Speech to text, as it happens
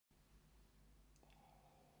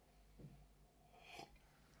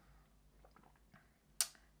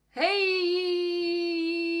Hey!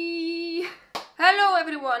 Hello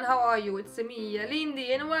everyone, how are you? It's me,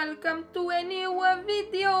 Lindy, and welcome to a new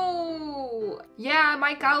video! Yeah,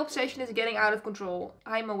 my cow obsession is getting out of control.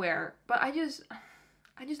 I'm aware, but I just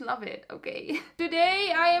love it, okay?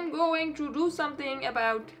 Today I am going to do something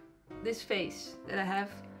about this face that I have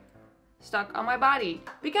stuck on my body.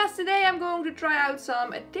 Because today I'm going to try out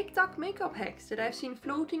some TikTok makeup hacks that I've seen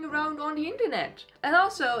floating around on the internet. And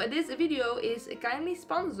also, this video is kindly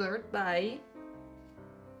sponsored by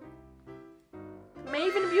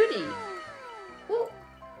Maven Beauty. Ooh,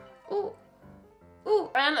 ooh,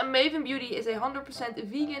 ooh. And Maven Beauty is a 100%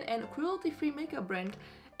 vegan and cruelty-free makeup brand.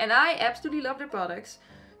 And I absolutely love their products.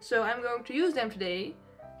 So I'm going to use them today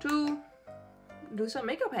to do some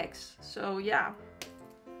makeup hacks. So yeah.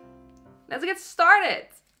 Let's get started!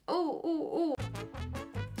 Ooh, ooh, ooh.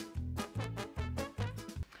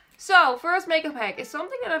 So, first makeup hack is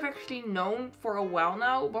something that I've actually known for a while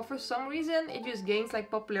now, but for some reason it just gains like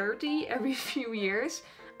popularity every few years.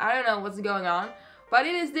 I don't know what's going on, but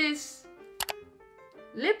it is this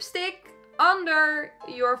lipstick under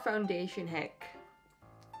your foundation hack.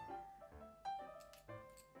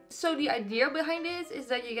 So the idea behind this is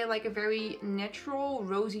that you get like a very natural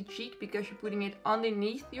rosy cheek because you're putting it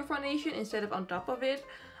underneath your foundation instead of on top of it.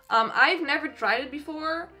 I've never tried it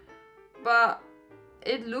before, but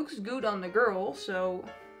it looks good on the girl, so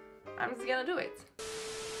I'm just gonna do it.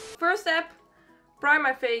 First step, prime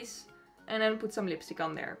my face and then put some lipstick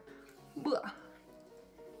on there. Blah.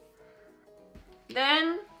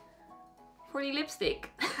 Then for the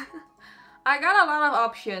lipstick, I got a lot of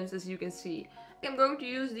options as you can see. I'm going to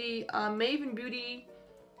use the Maven Beauty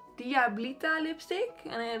Diablita Lipstick,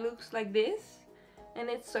 and it looks like this. And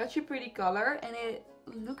it's such a pretty color, and it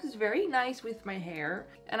looks very nice with my hair.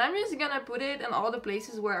 And I'm just gonna put it in all the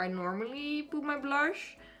places where I normally put my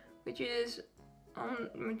blush, which is on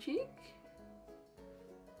my cheek.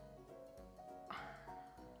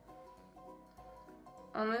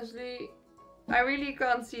 Honestly, I really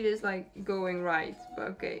can't see this like going right, but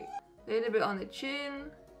okay. A little bit on the chin.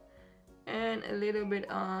 And a little bit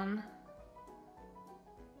on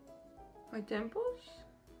my temples.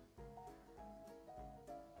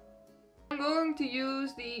 I'm going to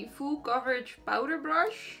use the full coverage powder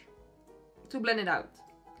brush to blend it out.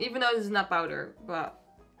 Even though this is not powder, but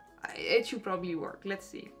it should probably work. Let's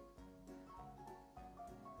see.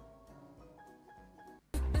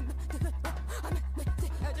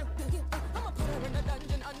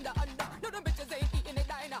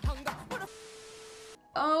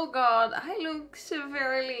 Oh god, I look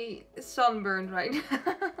severely sunburned right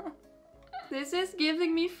now. This is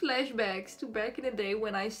giving me flashbacks to back in the day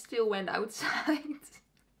when I still went outside.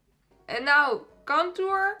 And now,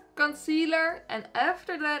 contour, concealer, and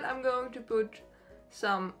after that I'm going to put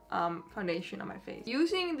some foundation on my face.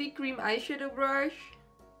 Using the cream eyeshadow brush,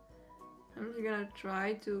 I'm just gonna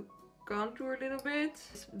try to contour a little bit.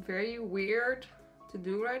 It's very weird to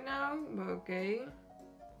do right now, but okay.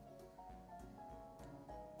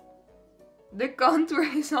 The contour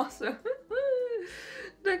is also...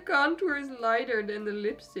 the contour is lighter than the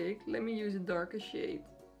lipstick. Let me use a darker shade.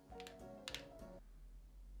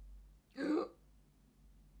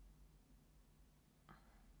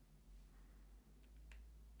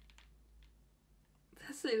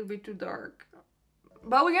 That's a little bit too dark.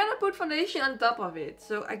 But we're gonna put foundation on top of it.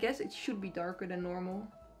 So I guess it should be darker than normal.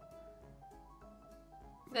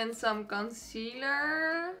 Then some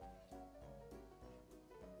concealer.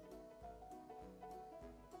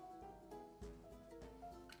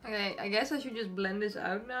 Okay, I guess I should just blend this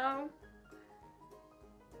out now.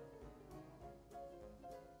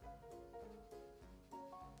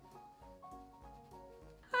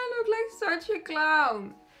 I look like such a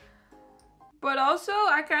clown. But also,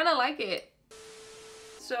 I kind of like it.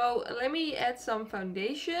 So, let me add some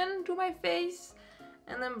foundation to my face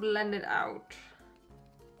and then blend it out.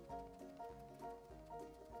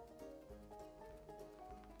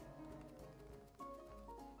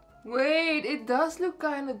 Wait, it does look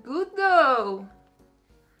kind of good though.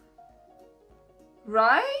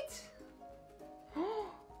 Right?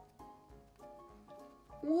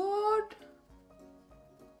 What?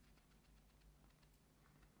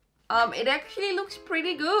 It actually looks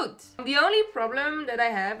pretty good. The only problem that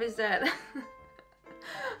I have is that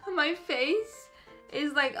my face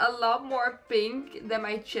is like a lot more pink than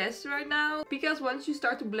my chest right now. Because once you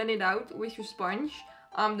start to blend it out with your sponge,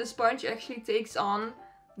 the sponge actually takes on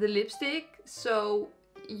the lipstick, so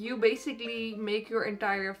you basically make your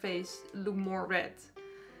entire face look more red.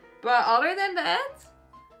 But other than that,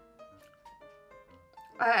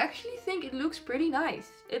 I actually think it looks pretty nice.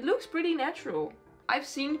 It looks pretty natural. I've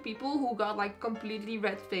seen people who got like completely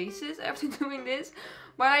red faces after doing this,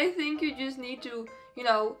 but I think you just need to, you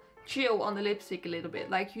know, chill on the lipstick a little bit.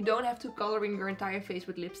 Like, you don't have to color in your entire face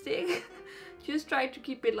with lipstick. Just try to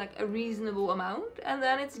keep it like a reasonable amount and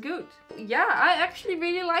then it's good. Yeah, I actually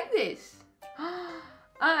really like this.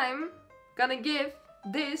 I'm gonna give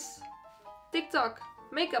this TikTok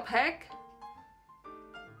makeup hack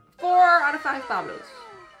 4 out of 5 Pablos.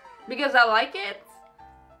 Because I like it,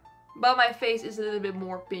 but my face is a little bit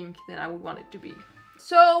more pink than I would want it to be.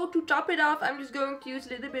 So to top it off, I'm just going to use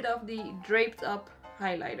a little bit of the Draped Up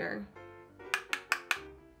Highlighter.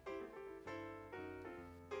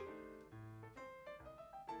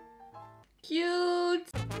 Cute!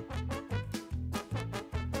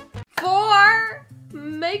 For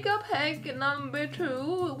makeup hack number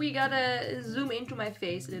 2, we gotta zoom into my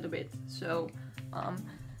face a little bit. So,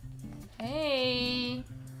 hey!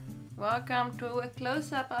 Welcome to a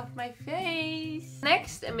close-up of my face.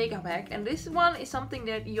 Next, a makeup hack, and this one is something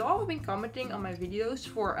that y'all have been commenting on my videos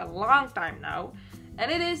for a long time now, and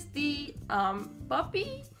it is the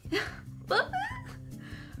puppy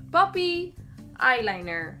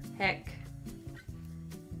eyeliner hack.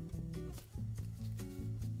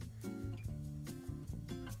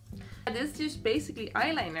 This is just basically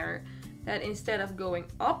eyeliner that instead of going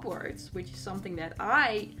upwards, which is something that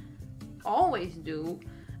I always do,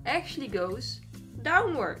 actually goes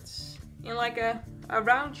downwards in like a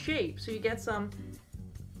round shape, so you get some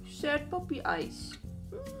sad puppy eyes.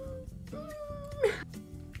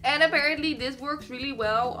 And apparently this works really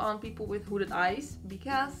well on people with hooded eyes,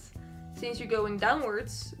 because since you're going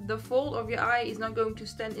downwards, the fold of your eye is not going to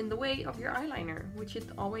stand in the way of your eyeliner, which it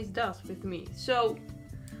always does with me. So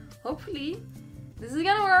hopefully this is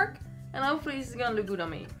gonna work, and hopefully this is gonna look good on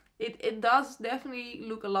me. It does definitely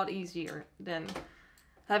look a lot easier than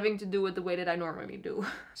having to do it the way that I normally do.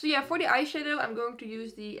 So yeah, for the eyeshadow, I'm going to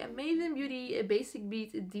use the Amazing Beauty Basic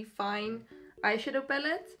Beat Define eyeshadow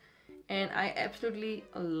palette. And I absolutely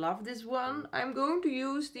love this one. I'm going to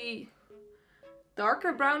use the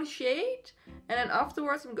darker brown shade. And then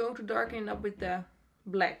afterwards, I'm going to darken it up with the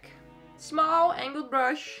black. Small angled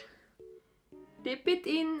brush. Dip it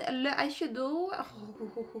in the eyeshadow.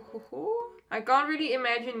 I can't really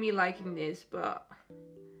imagine me liking this, but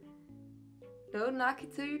don't knock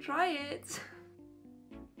it till you try it.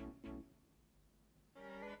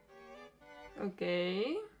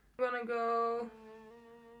 Okay. I'm gonna go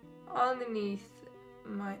underneath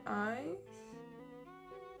my eyes.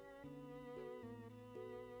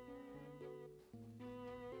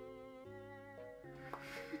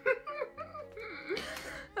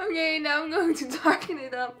 Okay, now I'm going to darken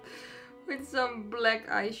it up with some black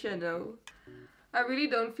eyeshadow. I really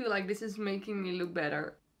don't feel like this is making me look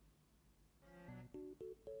better.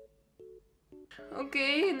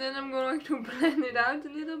 Okay, and then I'm going to blend it out a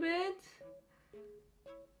little bit.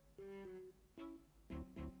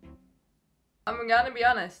 I'm gonna be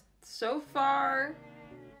honest, so far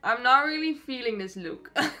I'm not really feeling this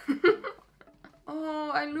look.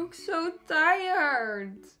 Oh, I look so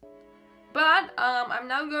tired. But I'm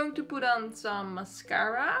now going to put on some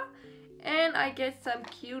mascara. And I get some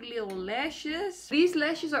cute little lashes. These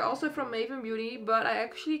lashes are also from Maven Beauty, but I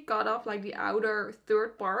actually cut off like the outer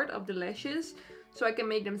third part of the lashes, so I can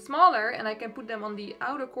make them smaller and I can put them on the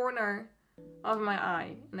outer corner of my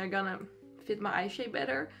eye. And they're gonna fit my eye shape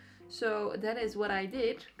better. So that is what I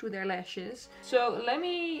did to their lashes. So let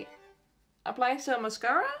me apply some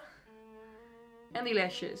mascara and the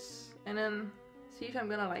lashes. And then see if I'm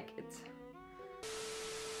gonna like it.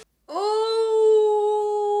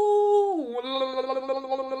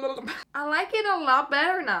 I like it a lot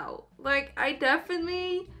better now. Like, I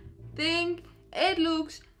definitely think it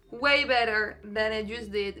looks way better than it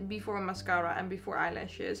just did before mascara and before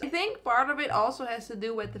eyelashes. I think part of it also has to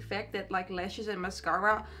do with the fact that like lashes and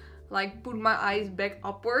mascara like put my eyes back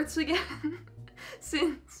upwards again.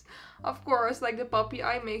 Since of course like the puppy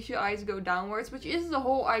eye makes your eyes go downwards, which is the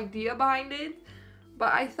whole idea behind it.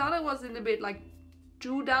 But I thought it was a little bit like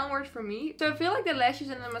too downward for me. So I feel like the lashes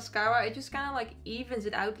and the mascara, it just kind of like evens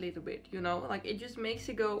it out a little bit, you know? Like it just makes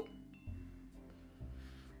it go...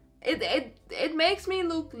 It makes me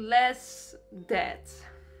look less dead.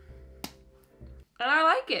 And I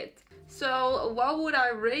like it. So what would I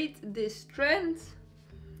rate this trend?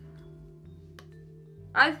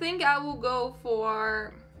 I think I will go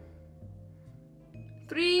for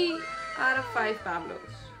 3 out of 5 Pablos.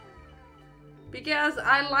 Because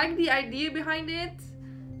I like the idea behind it.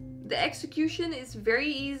 The execution is very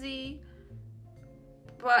easy,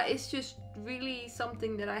 but it's just really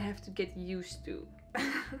something that I have to get used to.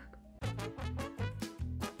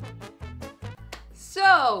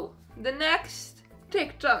 So, the next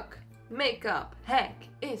TikTok makeup hack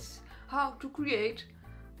is how to create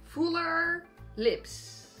fuller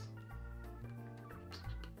lips.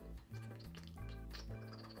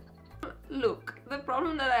 Look, the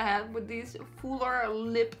problem that I have with these fuller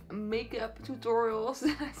lip makeup tutorials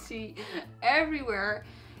that I see everywhere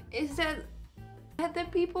is that the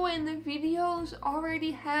people in the videos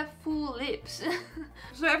already have full lips.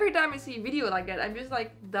 So every time I see a video like that, I'm just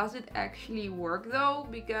like, does it actually work though?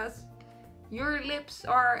 Because your lips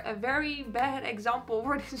are a very bad example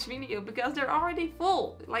for this video because they're already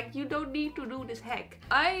full. Like, you don't need to do this hack.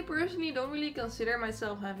 I personally don't really consider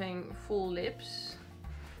myself having full lips.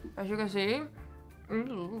 As you can see.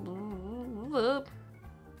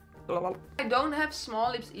 I don't have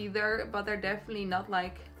small lips either, but they're definitely not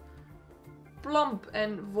like plump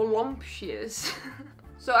and voluptuous.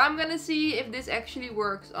 So I'm gonna see if this actually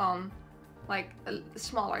works on like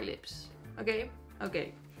smaller lips. Okay?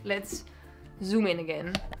 Okay, let's zoom in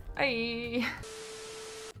again. Hey.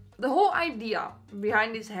 The whole idea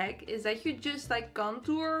behind this hack is that you just like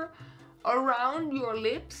contour around your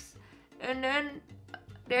lips and then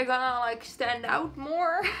they're gonna like stand out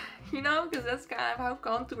more, you know, because that's kind of how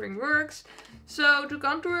contouring works. So to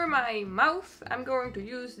contour my mouth, I'm going to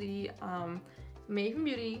use the Maven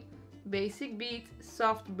Beauty Basic Beat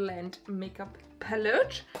Soft Blend Makeup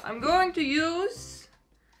Palette. I'm going to use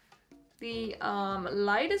the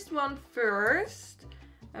lightest one first.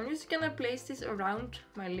 I'm just gonna place this around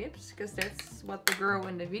my lips because that's what the girl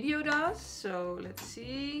in the video does. So let's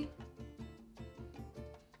see.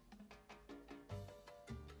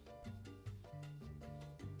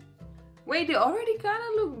 Wait, they already kind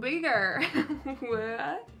of look bigger.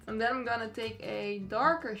 What? And then I'm gonna take a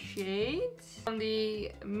darker shade from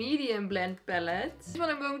the medium blend palette. This one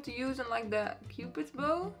I'm going to use on like the Cupid's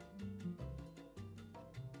bow.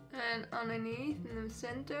 And underneath in the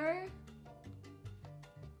center.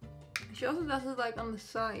 She also does it like on the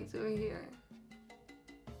sides over here.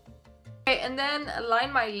 Okay, and then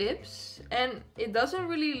line my lips. And it doesn't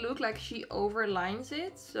really look like she overlines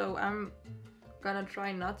it. So I'm gonna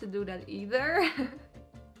try not to do that either.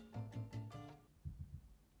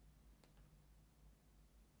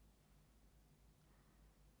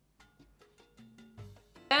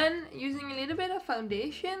 And using a little bit of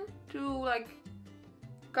foundation to like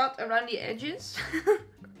cut around the edges.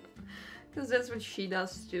 Because that's what she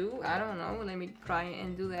does too. I don't know, let me try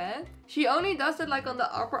and do that. She only does it like on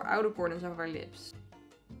the upper outer corners of her lips.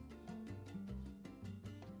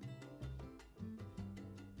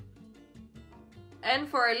 And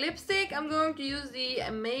for a lipstick, I'm going to use the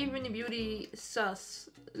Maven Beauty Sus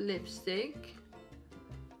lipstick.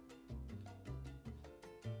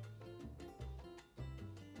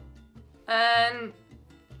 And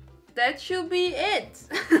that should be it.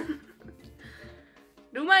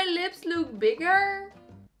 Do my lips look bigger?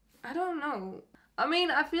 I don't know. I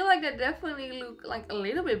mean, I feel like they definitely look like a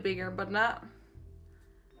little bit bigger, but not...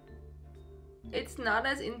 It's not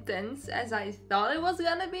as intense as I thought it was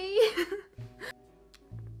gonna be.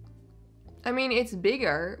 I mean, it's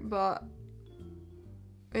bigger, but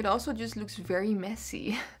it also just looks very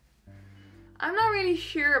messy. I'm not really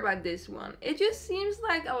sure about this one. It just seems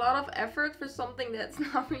like a lot of effort for something that's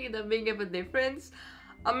not really that big of a difference.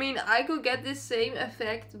 I mean, I could get this same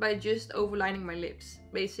effect by just overlining my lips,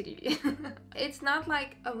 basically. It's not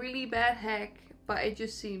like a really bad hack, but it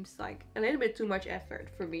just seems like a little bit too much effort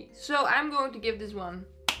for me. So I'm going to give this one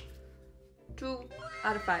 2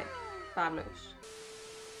 out of 5 Pablos.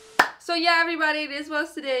 So yeah, everybody, this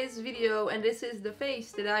was today's video, and this is the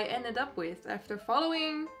face that I ended up with after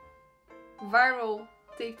following viral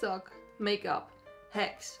TikTok makeup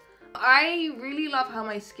hacks. I really love how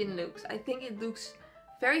my skin looks. I think it looks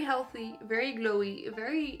very healthy, very glowy,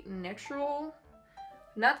 very natural,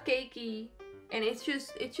 not cakey, and it's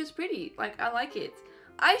just pretty. Like, I like it.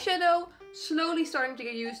 Eyeshadow, slowly starting to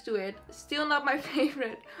get used to it. Still not my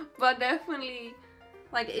favorite, but definitely,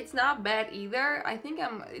 like, it's not bad either. I think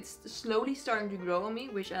it's slowly starting to grow on me,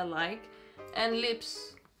 which I like. And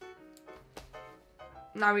lips,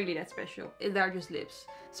 not really that special. They're just lips.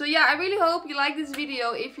 So yeah, I really hope you liked this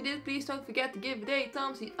video. If you did, please don't forget to give it a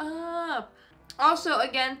thumbs up. Also,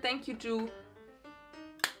 again, thank you to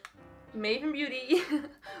Maven Beauty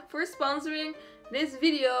for sponsoring this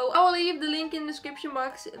video. I will leave the link in the description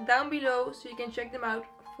box down below so you can check them out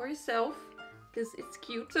for yourself, because it's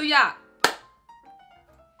cute. So yeah,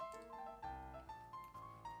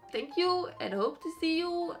 thank you and hope to see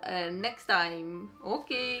you next time.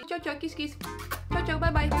 Okay, ciao ciao, kiss kiss. Ciao ciao, bye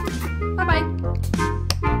bye. Bye bye.